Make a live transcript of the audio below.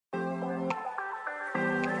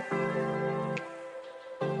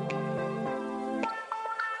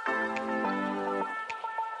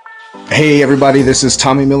Hey everybody, this is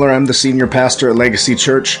Tommy Miller. I'm the senior pastor at Legacy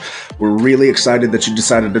Church. We're really excited that you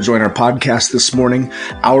decided to join our podcast this morning.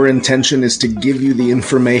 Our intention is to give you the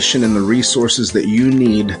information and the resources that you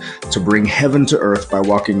need to bring heaven to earth by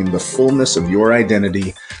walking in the fullness of your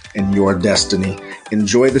identity and your destiny.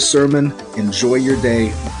 Enjoy the sermon, enjoy your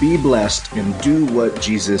day, be blessed, and do what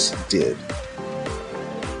Jesus did.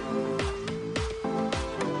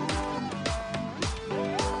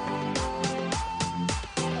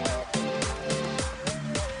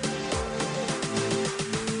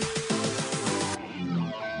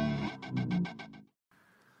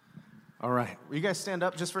 All right, will you guys stand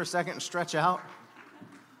up just for a second and stretch out?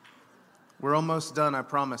 We're almost done, I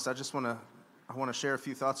promise. I want to share a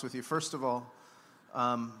few thoughts with you. First of all,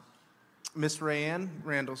 Miss Rayanne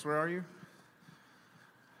Randalls, where are you?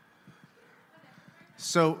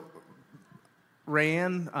 So,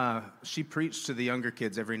 Rayanne, she preached to the younger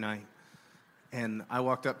kids every night. And I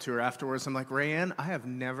walked up to her afterwards. I'm like, Rayanne, I have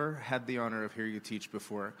never had the honor of hearing you teach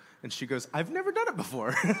before. And she goes, I've never done it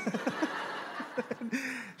before.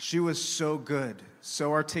 She was so good,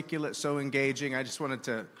 so articulate, so engaging. I just wanted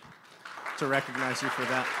to recognize you for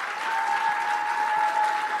that.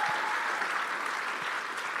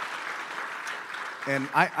 And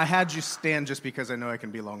I had you stand just because I know I can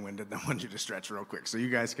be long-winded, and I want you to stretch real quick. So you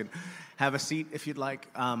guys can have a seat if you'd like.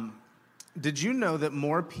 Did you know that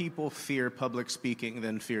more people fear public speaking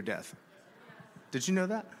than fear death? Did you know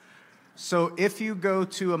that? So if you go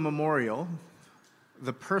to a memorial,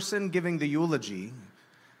 the person giving the eulogy,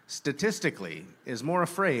 statistically, is more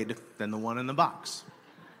afraid than the one in the box.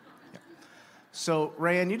 Yeah. So,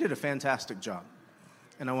 Rayanne, you did a fantastic job,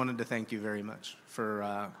 and I wanted to thank you very much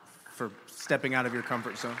for stepping out of your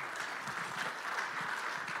comfort zone.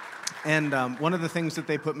 And one of the things that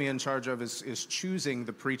they put me in charge of is choosing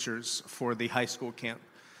the preachers for the high school camp.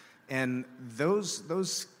 And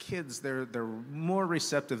those kids, they're more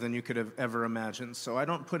receptive than you could have ever imagined. So I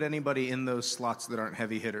don't put anybody in those slots that aren't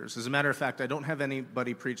heavy hitters. As a matter of fact, I don't have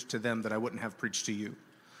anybody preach to them that I wouldn't have preached to you.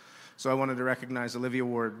 So I wanted to recognize Olivia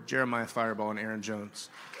Ward, Jeremiah Fireball, and Aaron Jones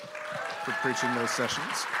for preaching those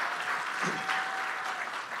sessions.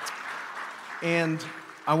 And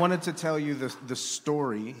I wanted to tell you the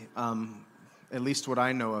story, at least what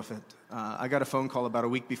I know of it. I got a phone call about a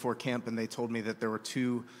week before camp, and they told me that there were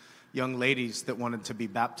two young ladies that wanted to be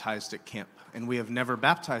baptized at camp. And we have never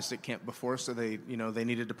baptized at camp before, so they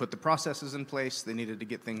needed to put the processes in place. They needed to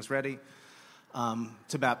get things ready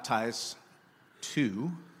to baptize two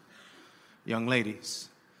young ladies.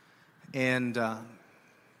 And,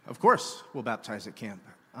 of course, we'll baptize at camp.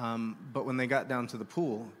 But when they got down to the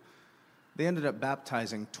pool, they ended up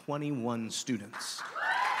baptizing 21 students.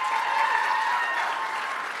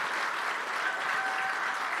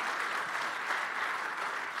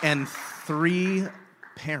 And 3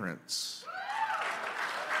 parents.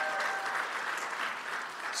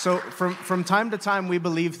 So from time to time, we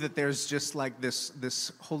believe that there's just like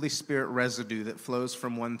this Holy Spirit residue that flows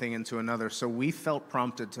from one thing into another. So we felt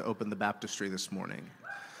prompted to open the baptistry this morning.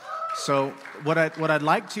 So what I'd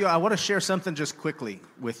like to, I want to share something just quickly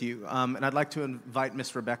with you. And I'd like to invite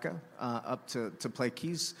Miss Rebecca up to play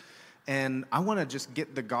keys. And I want to just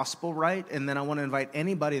get the gospel right, and then I want to invite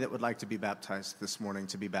anybody that would like to be baptized this morning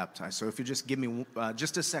to be baptized. So if you just give me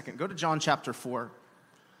just a second. Go to John chapter 4.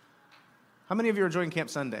 How many of you are enjoying Camp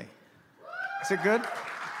Sunday? Is it good?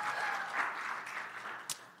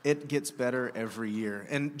 It gets better every year.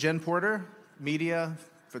 And Jen Porter, media,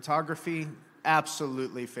 photography,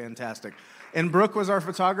 absolutely fantastic. And Brooke was our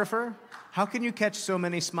photographer. How can you catch so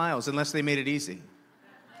many smiles unless they made it easy?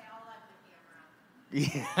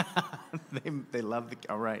 Yeah, they love the,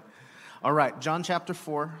 all right, John chapter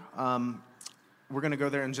 4, we're going to go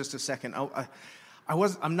there in just a second.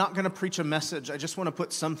 I'm not going to preach a message. I just want to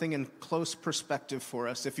put something in close perspective for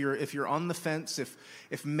us. If you're on the fence,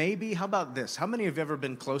 if maybe, how about this? How many of you have ever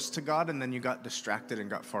been close to God and then you got distracted and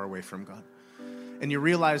got far away from God? And you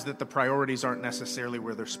realize that the priorities aren't necessarily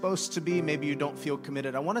where they're supposed to be. Maybe you don't feel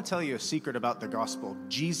committed. I want to tell you a secret about the gospel.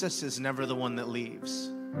 Jesus is never the one that leaves,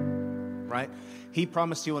 right? He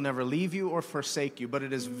promised he will never leave you or forsake you, but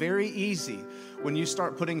it is very easy when you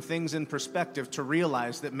start putting things in perspective to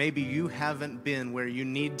realize that maybe you haven't been where you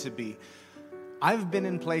need to be. I've been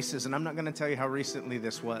in places, and I'm not going to tell you how recently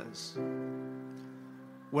this was,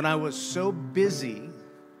 when I was so busy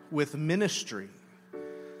with ministry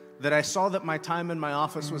that I saw that my time in my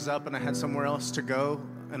office was up and I had somewhere else to go,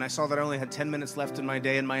 and I saw that I only had 10 minutes left in my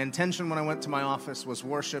day, and my intention when I went to my office was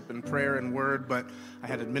worship and prayer and word, but I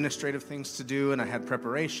had administrative things to do, and I had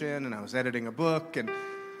preparation, and I was editing a book, and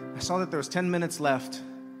I saw that there was 10 minutes left.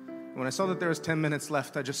 When I saw that there was 10 minutes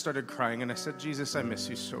left, I just started crying, and I said, Jesus, I miss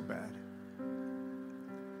you so bad.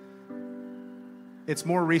 It's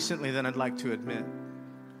more recently than I'd like to admit.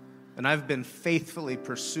 And I've been faithfully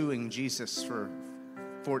pursuing Jesus for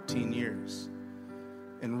 14 years.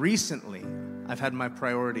 And recently, I've had my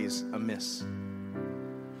priorities amiss.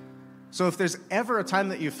 So if there's ever a time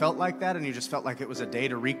that you felt like that and you just felt like it was a day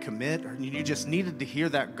to recommit, or you just needed to hear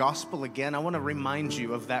that gospel again, I want to remind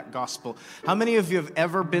you of that gospel. How many of you have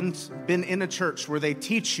ever been in a church where they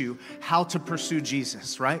teach you how to pursue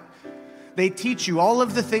Jesus, right? They teach you all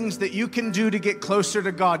of the things that you can do to get closer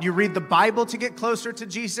to God. You read the Bible to get closer to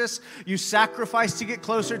Jesus. You sacrifice to get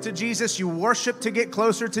closer to Jesus. You worship to get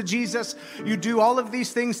closer to Jesus. You do all of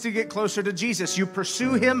these things to get closer to Jesus. You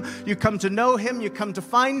pursue Him. You come to know Him. You come to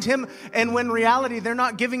find Him. And when in reality, they're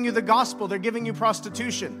not giving you the gospel. They're giving you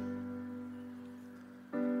prostitution.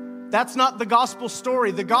 That's not the gospel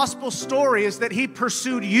story. The gospel story is that He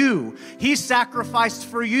pursued you. He sacrificed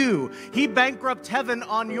for you. He bankrupted heaven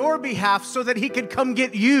on your behalf so that He could come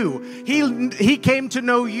get you. He came to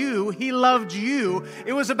know you. He loved you.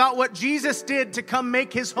 It was about what Jesus did to come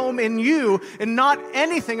make His home in you and not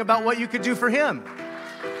anything about what you could do for Him.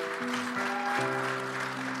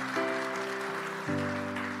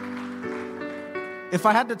 If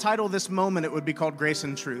I had to title this moment, it would be called Grace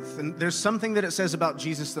and Truth. And there's something that it says about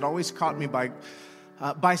Jesus that always caught me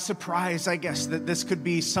by surprise, I guess, that this could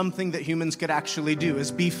be something that humans could actually do, is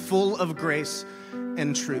be full of grace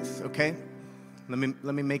and truth, okay? Let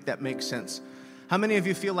me make that make sense. How many of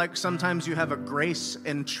you feel like sometimes you have a grace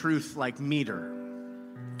and truth like meter?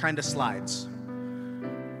 Kind of slides,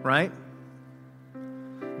 right?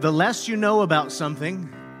 The less you know about something,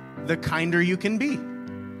 the kinder you can be.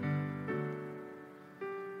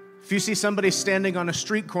 If you see somebody standing on a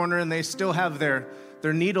street corner and they still have their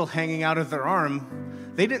needle hanging out of their arm,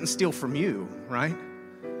 they didn't steal from you, right?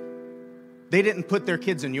 They didn't put their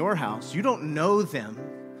kids in your house. You don't know them,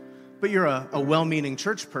 but you're a well-meaning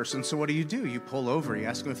church person, so what do? You pull over, you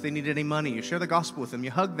ask them if they need any money, you share the gospel with them,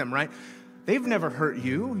 you hug them, right? They've never hurt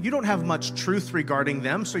you. You don't have much truth regarding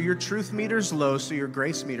them, so your truth meter's low, so your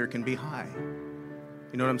grace meter can be high.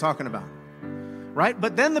 You know what I'm talking about? Right?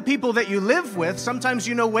 But then the people that you live with, sometimes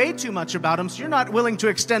you know way too much about them, so you're not willing to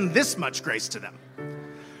extend this much grace to them.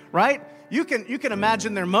 Right? You can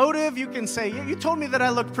imagine their motive. You can say, you told me that I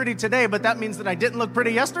looked pretty today, but that means that I didn't look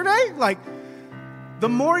pretty yesterday? Like, the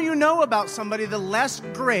more you know about somebody, the less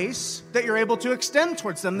grace that you're able to extend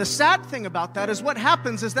towards them. The sad thing about that is what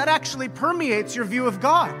happens is that actually permeates your view of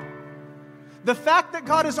God. The fact that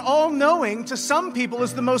God is all-knowing to some people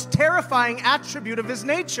is the most terrifying attribute of His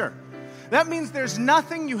nature. That means there's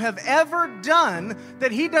nothing you have ever done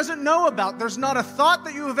that He doesn't know about. There's not a thought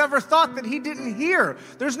that you have ever thought that He didn't hear.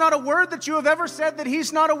 There's not a word that you have ever said that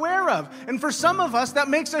He's not aware of. And for some of us, that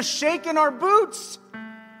makes us shake in our boots,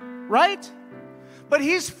 right? But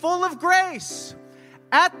He's full of grace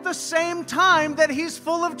at the same time that He's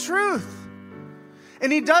full of truth.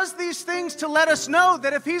 And He does these things to let us know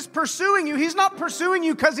that if He's pursuing you, He's not pursuing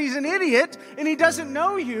you because He's an idiot and He doesn't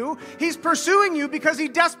know you. He's pursuing you because He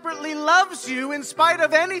desperately loves you in spite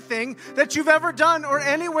of anything that you've ever done or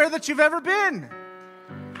anywhere that you've ever been.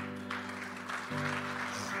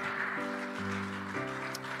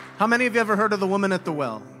 How many of you ever heard of the woman at the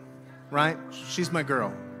well? Right? She's my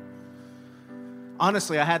girl.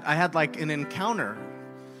 Honestly, I had like an encounter.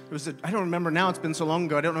 I don't remember now. It's been so long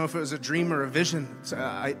ago. I don't know if it was a dream or a vision.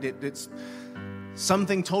 It's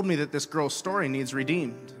something told me that this girl's story needs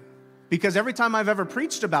redeemed. Because every time I've ever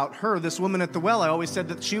preached about her, this woman at the well, I always said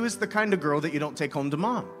that she was the kind of girl that you don't take home to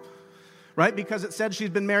mom. Right? Because it said she's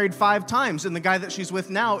been married 5 times, and the guy that she's with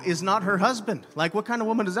now is not her husband. Like, what kind of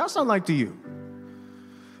woman does that sound like to you?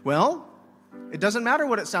 Well, it doesn't matter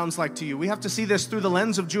what it sounds like to you. We have to see this through the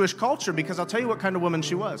lens of Jewish culture, because I'll tell you what kind of woman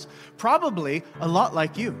she was. Probably a lot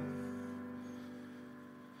like you.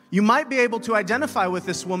 You might be able to identify with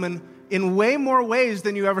this woman in way more ways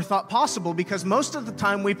than you ever thought possible, because most of the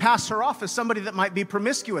time we pass her off as somebody that might be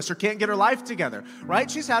promiscuous or can't get her life together, right?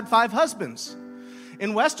 She's had 5 husbands.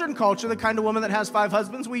 In Western culture, the kind of woman that has 5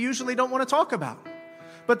 husbands, we usually don't want to talk about.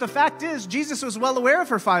 But the fact is, Jesus was well aware of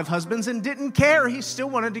her 5 husbands and didn't care. He still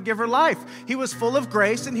wanted to give her life. He was full of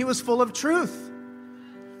grace and He was full of truth.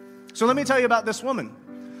 So let me tell you about this woman.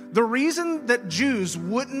 The reason that Jews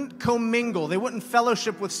wouldn't commingle, they wouldn't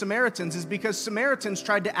fellowship with Samaritans, is because Samaritans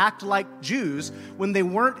tried to act like Jews when they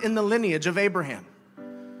weren't in the lineage of Abraham.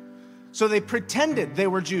 So they pretended they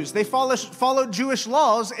were Jews. They followed Jewish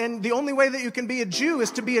laws, and the only way that you can be a Jew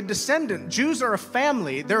is to be a descendant. Jews are a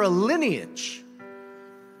family. They're a lineage.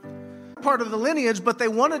 Part of the lineage, but they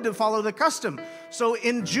wanted to follow the custom. So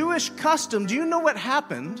in Jewish custom, do you know what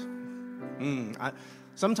happened?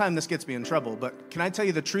 Sometimes this gets me in trouble, but can I tell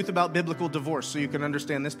you the truth about biblical divorce so you can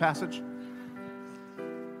understand this passage?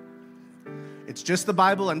 It's just the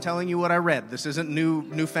Bible. I'm telling you what I read. This isn't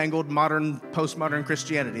newfangled, modern, postmodern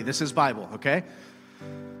Christianity. This is Bible, okay?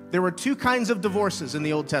 There were two kinds of divorces in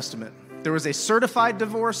the Old Testament. There was a certified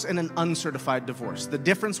divorce and an uncertified divorce. The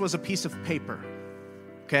difference was a piece of paper,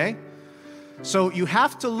 okay? So you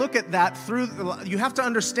have to look at that you have to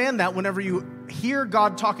understand that whenever you hear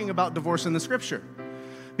God talking about divorce in the Scripture.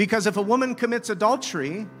 Because if a woman commits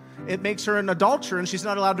adultery, it makes her an adulterer and she's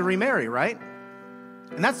not allowed to remarry, right?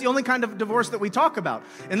 And that's the only kind of divorce that we talk about.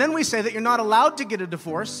 And then we say that you're not allowed to get a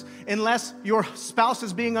divorce unless your spouse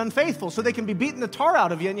is being unfaithful, so they can be beating the tar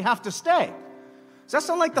out of you and you have to stay. Does that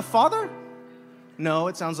sound like the Father? No,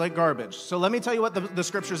 it sounds like garbage. So let me tell you what the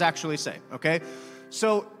Scriptures actually say, okay?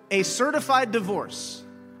 So a certified divorce,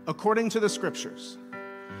 according to the Scriptures,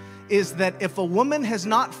 is that if a woman has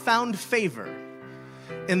not found favor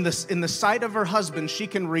in the sight of her husband, she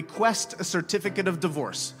can request a certificate of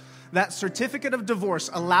divorce. That certificate of divorce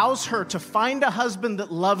allows her to find a husband that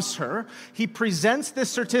loves her. He presents this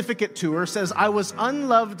certificate to her, says, I was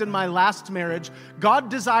unloved in my last marriage. God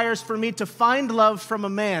desires for me to find love from a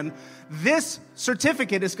man. This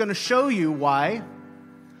certificate is going to show you why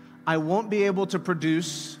I won't be able to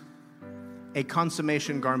produce a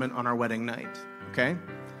consummation garment on our wedding night, okay?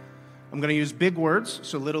 I'm going to use big words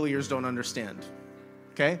so little ears don't understand,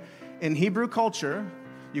 okay? In Hebrew culture,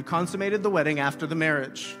 you consummated the wedding after the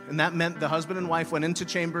marriage, and that meant the husband and wife went into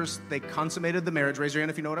chambers, they consummated the marriage. Raise your hand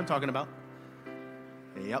if you know what I'm talking about.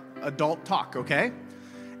 Yep, adult talk, okay?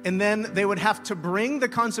 And then they would have to bring the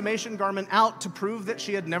consummation garment out to prove that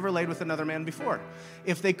she had never laid with another man before.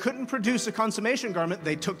 If they couldn't produce a consummation garment,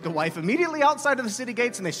 they took the wife immediately outside of the city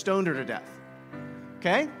gates and they stoned her to death,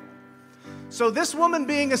 okay? So this woman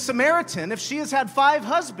being a Samaritan, if she has had 5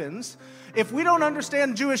 husbands, if we don't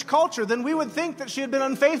understand Jewish culture, then we would think that she had been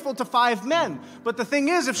unfaithful to 5 men. But the thing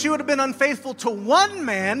is, if she would have been unfaithful to 1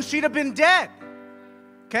 man, she'd have been dead.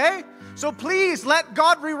 Okay? So please let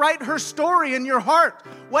God rewrite her story in your heart.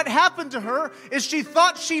 What happened to her is she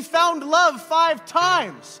thought she found love 5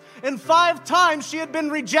 times. And 5 times she had been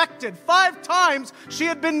rejected. 5 times she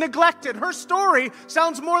had been neglected. Her story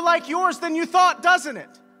sounds more like yours than you thought, doesn't it?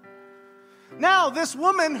 Now, this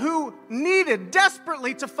woman who needed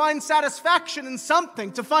desperately to find satisfaction in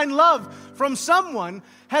something, to find love from someone,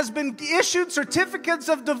 has been issued certificates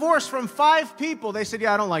of divorce from 5 people. They said,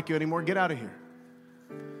 yeah, I don't like you anymore. Get out of here.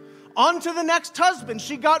 On to the next husband.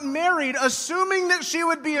 She got married, assuming that she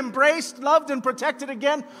would be embraced, loved, and protected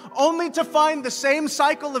again, only to find the same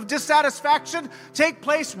cycle of dissatisfaction take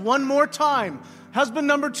place one more time. Husband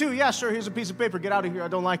number 2, yeah, sure, here's a piece of paper. Get out of here. I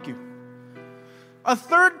don't like you. A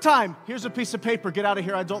 3rd time, here's a piece of paper, get out of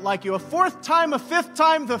here, I don't like you. A 4th time, a 5th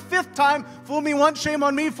time, the 5th time, fool me once, shame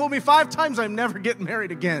on me, fool me 5 times, I'm never getting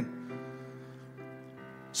married again.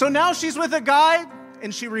 So now she's with a guy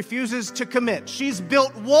and she refuses to commit. She's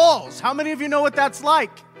built walls. How many of you know what that's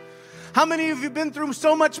like? How many of you have been through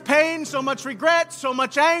so much pain, so much regret, so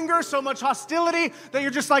much anger, so much hostility that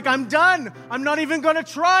you're just like, I'm done. I'm not even going to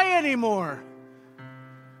try anymore.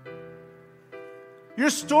 Your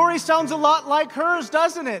story sounds a lot like hers,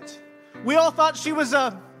 doesn't it? We all thought she was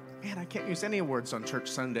man, I can't use any words on church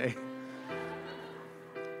Sunday.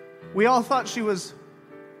 We all thought she was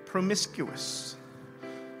promiscuous.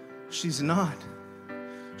 She's not.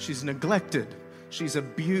 She's neglected. She's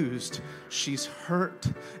abused. She's hurt.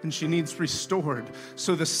 And she needs restored.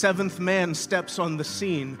 So the 7th man steps on the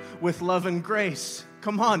scene with love and grace.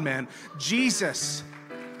 Come on, man. Jesus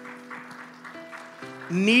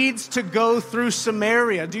needs to go through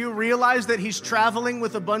Samaria. Do you realize that he's traveling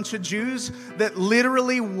with a bunch of Jews that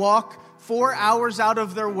literally walk 4 hours out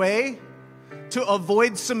of their way to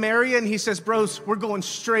avoid Samaria? And he says, bros, we're going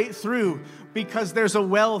straight through because there's a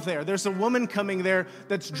well there. There's a woman coming there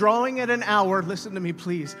that's drawing at an hour, listen to me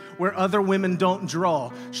please, where other women don't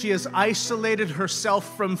draw. She has isolated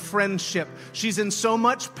herself from friendship. She's in so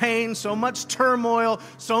much pain, so much turmoil,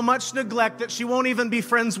 so much neglect that she won't even be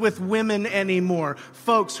friends with women anymore.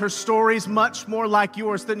 Folks, her story's much more like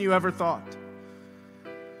yours than you ever thought.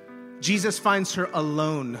 Jesus finds her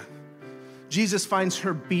alone. Jesus finds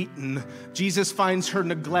her beaten. Jesus finds her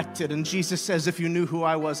neglected. And Jesus says, if you knew who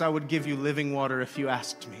I was, I would give you living water if you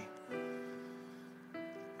asked me.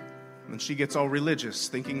 And she gets all religious,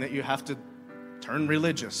 thinking that you have to turn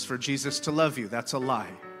religious for Jesus to love you. That's a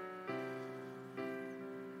lie.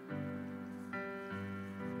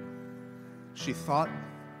 She thought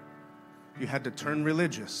you had to turn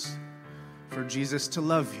religious for Jesus to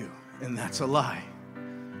love you, and that's a lie.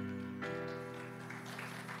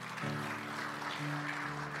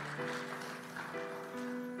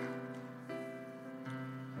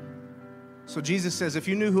 So Jesus says, if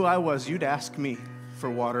you knew who I was, you'd ask me for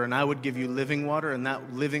water, and I would give you living water, and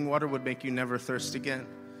that living water would make you never thirst again.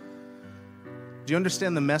 Do you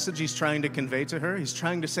understand the message he's trying to convey to her? He's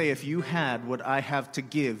trying to say, if you had what I have to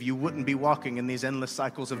give, you wouldn't be walking in these endless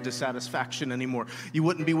cycles of dissatisfaction anymore. You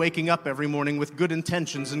wouldn't be waking up every morning with good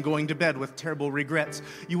intentions and going to bed with terrible regrets.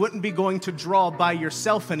 You wouldn't be going to draw by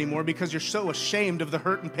yourself anymore because you're so ashamed of the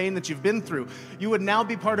hurt and pain that you've been through. You would now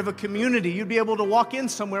be part of a community. You'd be able to walk in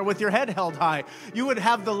somewhere with your head held high. You would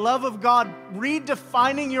have the love of God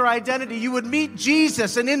redefining your identity. You would meet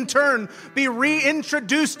Jesus and in turn be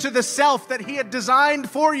reintroduced to the self that he had designed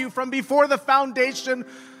for you from before the foundation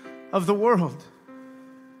of the world.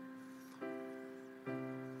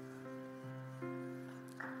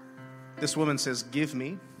 This woman says, give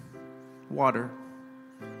me water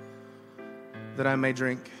that I may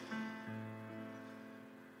drink.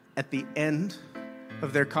 At the end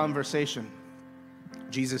of their conversation,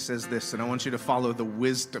 Jesus says this, and I want you to follow the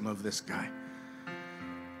wisdom of this guy.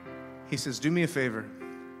 He says, do me a favor.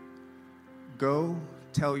 Go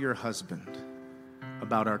tell your husband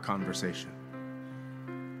about our conversation.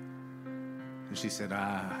 And she said,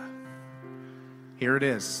 here it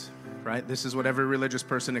is, right? This is what every religious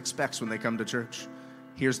person expects when they come to church.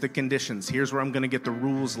 Here's the conditions. Here's where I'm going to get the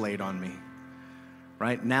rules laid on me,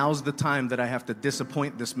 right? Now's the time that I have to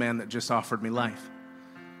disappoint this man that just offered me life.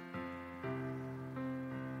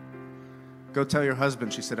 Go tell your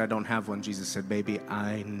husband. She said, I don't have one. Jesus said, baby,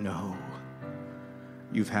 I know.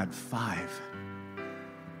 You've had 5.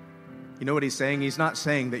 You know what he's saying? He's not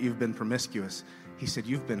saying that you've been promiscuous. He said,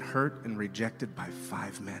 you've been hurt and rejected by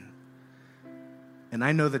 5 men. And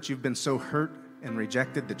I know that you've been so hurt and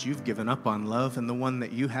rejected that you've given up on love, and the one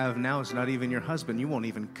that you have now is not even your husband. You won't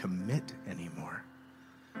even commit anymore.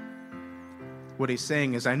 What he's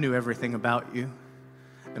saying is, I knew everything about you,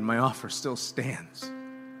 and my offer still stands.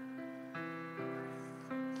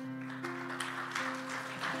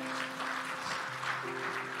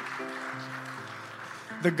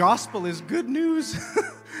 The gospel is good news.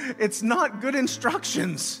 It's not good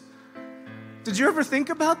instructions. Did you ever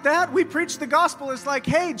think about that? We preach the gospel. It's like,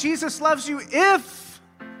 hey, Jesus loves you if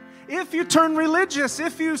you turn religious,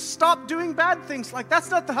 if you stop doing bad things. Like,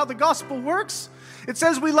 that's not how the gospel works. It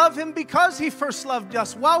says we love him because he first loved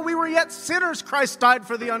us. While we were yet sinners, Christ died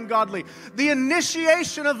for the ungodly. The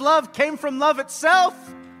initiation of love came from love itself.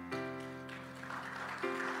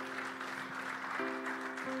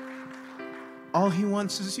 All he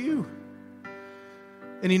wants is you.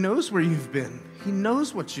 And he knows where you've been. He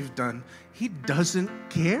knows what you've done. He doesn't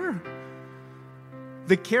care.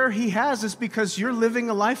 The care he has is because you're living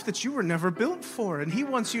a life that you were never built for. And he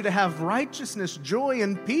wants you to have righteousness, joy,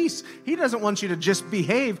 and peace. He doesn't want you to just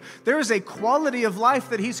behave. There is a quality of life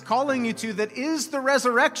that he's calling you to that is the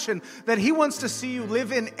resurrection, that he wants to see you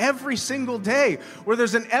live in every single day, where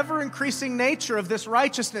there's an ever-increasing nature of this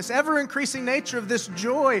righteousness, ever-increasing nature of this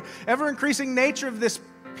joy, ever-increasing nature of this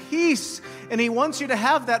peace. And he wants you to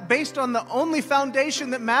have that based on the only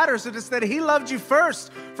foundation that matters. It is that he loved you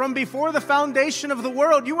first from before the foundation of the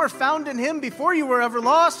world. You were found in him before you were ever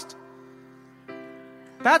lost.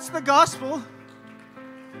 That's the gospel.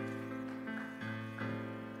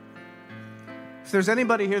 If there's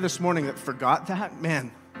anybody here this morning that forgot that,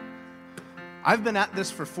 man, I've been at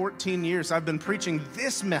this for 14 years. I've been preaching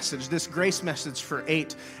this message, this grace message, for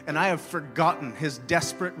 8, and I have forgotten his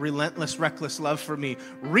desperate, relentless, reckless love for me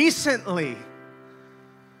recently.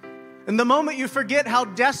 And the moment you forget how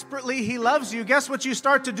desperately he loves you, guess what you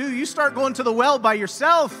start to do? You start going to the well by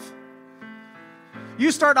yourself.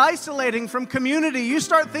 You start isolating from community. You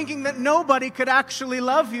start thinking that nobody could actually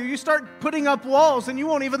love you. You start putting up walls, and you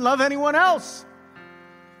won't even love anyone else.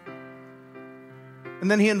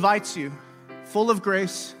 And then he invites you, full of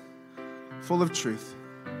grace, full of truth,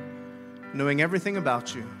 knowing everything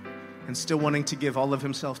about you, and still wanting to give all of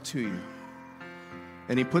himself to you.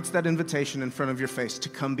 And he puts that invitation in front of your face to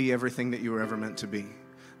come be everything that you were ever meant to be,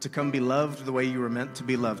 to come be loved the way you were meant to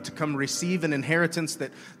be loved, to come receive an inheritance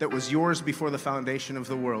that was yours before the foundation of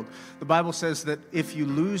the world. The Bible says that if you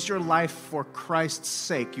lose your life for Christ's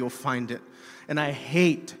sake, you'll find it. And I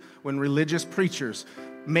hate when religious preachers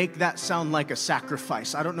make that sound like a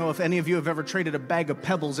sacrifice. I don't know if any of you have ever traded a bag of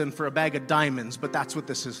pebbles in for a bag of diamonds, but that's what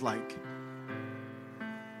this is like.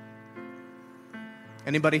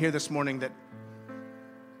 Anybody here this morning that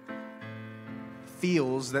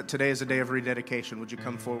feels that today is a day of rededication, would you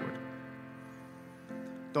come forward?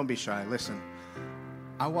 Don't be shy. Listen,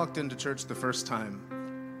 I walked into church the first time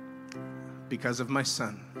because of my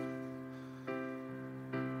son.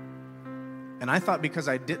 And I thought because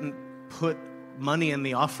I didn't put money in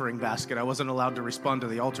the offering basket, I wasn't allowed to respond to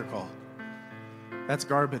the altar call. That's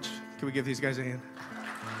garbage. Can we give these guys a hand?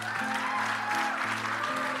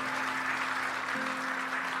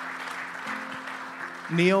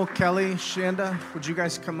 Neil, Kelly, Shanda, would you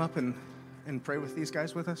guys come up and pray with these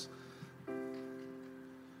guys with us?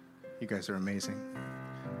 You guys are amazing.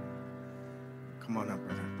 Come on up,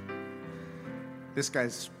 brother. This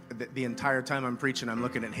guy's, the entire time I'm preaching, I'm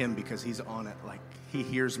looking at him because he's on it. Like, he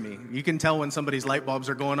hears me. You can tell when somebody's light bulbs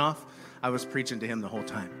are going off. I was preaching to him the whole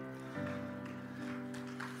time.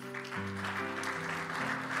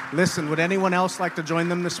 Listen, would anyone else like to join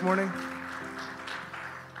them this morning?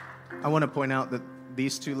 I want to point out that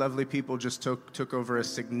these two lovely people just took over a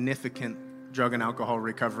significant drug and alcohol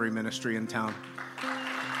recovery ministry in town.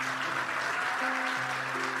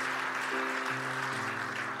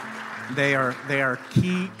 They are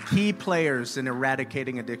key players in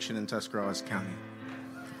eradicating addiction in Tuscarawas County.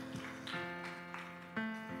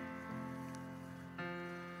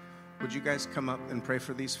 Would you guys come up and pray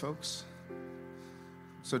for these folks?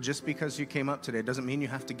 So just because you came up today doesn't mean you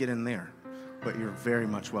have to get in there, but you're very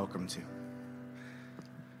much welcome to.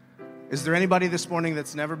 Is there anybody this morning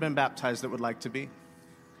that's never been baptized that would like to be?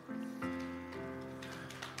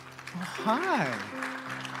 Oh, hi.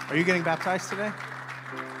 Are you getting baptized today?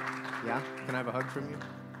 Yeah? Can I have a hug from you?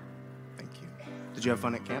 Thank you. Did you have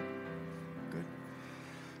fun at camp? Good.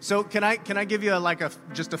 So can I give you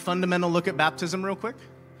just a fundamental look at baptism real quick?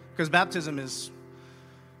 Because baptism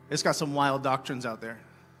it's got some wild doctrines out there.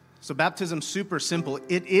 So baptism's super simple.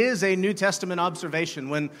 It is a New Testament observation.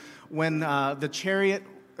 When the chariot,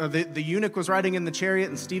 the eunuch was riding in the chariot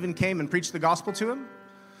and Stephen came and preached the gospel to him,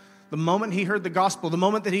 the moment he heard the gospel, the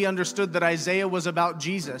moment that he understood that Isaiah was about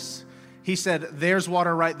Jesus, he said, there's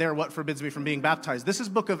water right there. What forbids me from being baptized? This is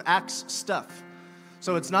book of Acts stuff.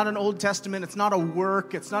 So it's not an Old Testament. It's not a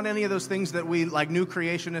work. It's not any of those things that we, like new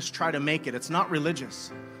creationists, try to make it. It's not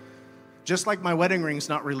religious. Just like my wedding ring's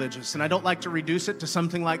not religious. And I don't like to reduce it to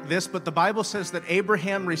something like this, but the Bible says that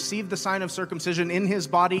Abraham received the sign of circumcision in his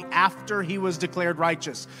body after he was declared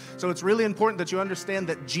righteous. So it's really important that you understand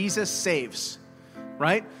that Jesus saves,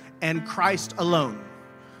 right? And Christ alone.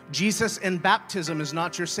 Jesus in baptism is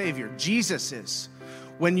not your Savior. Jesus is.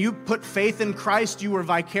 When you put faith in Christ, you were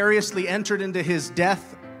vicariously entered into his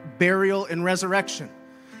death, burial, and resurrection.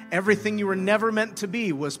 Everything you were never meant to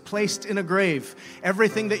be was placed in a grave.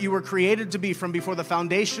 Everything that you were created to be from before the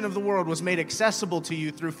foundation of the world was made accessible to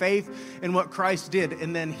you through faith in what Christ did.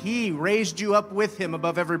 And then he raised you up with him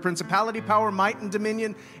above every principality, power, might, and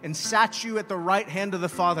dominion, and sat you at the right hand of the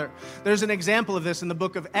Father. There's an example of this in the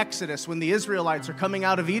book of Exodus. When the Israelites are coming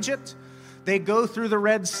out of Egypt, they go through the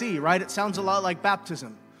Red Sea, right? It sounds a lot like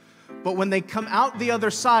baptism. But when they come out the other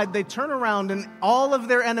side, they turn around and all of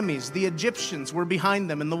their enemies, the Egyptians, were behind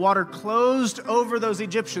them. And the water closed over those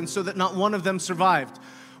Egyptians so that not one of them survived.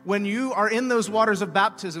 When you are in those waters of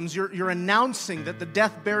baptisms, you're announcing that the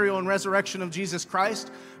death, burial, and resurrection of Jesus Christ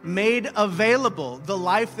made available the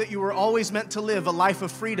life that you were always meant to live, a life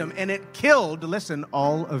of freedom. And it killed, listen,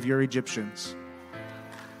 all of your Egyptians.